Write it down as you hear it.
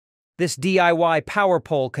This DIY power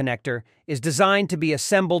pole connector is designed to be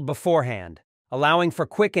assembled beforehand, allowing for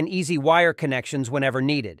quick and easy wire connections whenever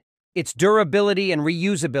needed. Its durability and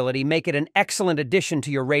reusability make it an excellent addition to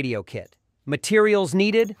your radio kit. Materials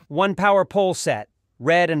needed: 1 power pole set,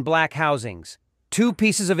 red and black housings, 2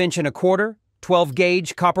 pieces of 1¼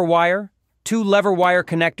 12-gauge copper wire, 2 lever wire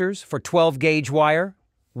connectors for 12-gauge wire,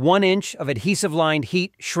 1 inch of adhesive-lined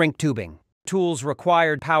heat shrink tubing. Tools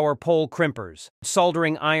required: power pole crimpers,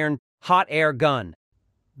 soldering iron, hot air gun.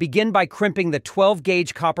 Begin by crimping the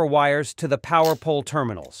 12-gauge copper wires to the power pole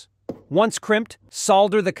terminals. Once crimped,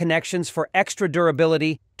 solder the connections for extra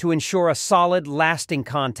durability to ensure a solid, lasting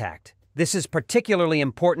contact. This is particularly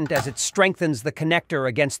important as it strengthens the connector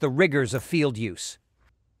against the rigors of field use.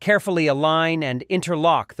 Carefully align and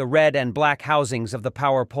interlock the red and black housings of the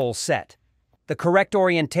power pole set. The correct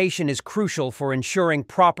orientation is crucial for ensuring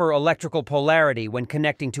proper electrical polarity when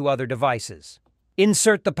connecting to other devices.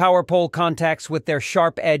 Insert the power pole contacts with their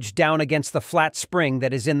sharp edge down against the flat spring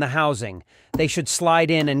that is in the housing. They should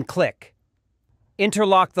slide in and click.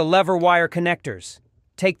 Interlock the lever wire connectors.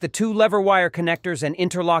 Take the 2 lever wire connectors and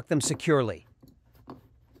interlock them securely.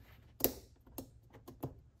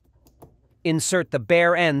 Insert the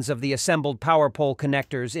bare ends of the assembled power pole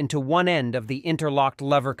connectors into one end of the interlocked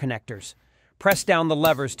lever connectors. Press down the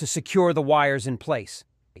levers to secure the wires in place.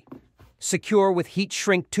 Secure with heat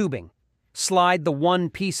shrink tubing. Slide the 1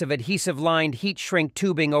 piece of adhesive-lined heat shrink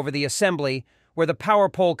tubing over the assembly where the power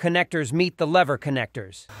pole connectors meet the lever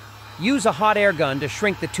connectors. Use a hot air gun to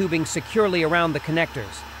shrink the tubing securely around the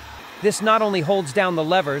connectors. This not only holds down the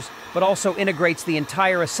levers, but also integrates the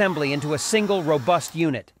entire assembly into a single, robust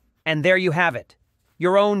unit. And there you have it.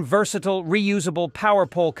 Your own versatile, reusable power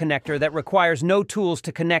pole connector that requires no tools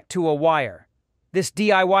to connect to a wire. This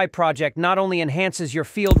DIY project not only enhances your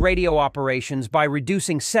field radio operations by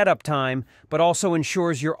reducing setup time, but also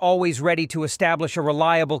ensures you're always ready to establish a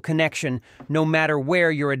reliable connection no matter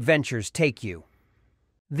where your adventures take you.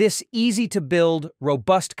 This easy-to-build,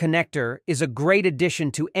 robust connector is a great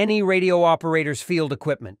addition to any radio operator's field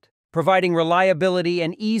equipment, providing reliability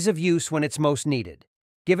and ease of use when it's most needed.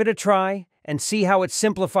 Give it a try and see how it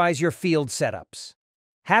simplifies your field setups.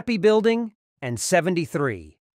 Happy building, and 73.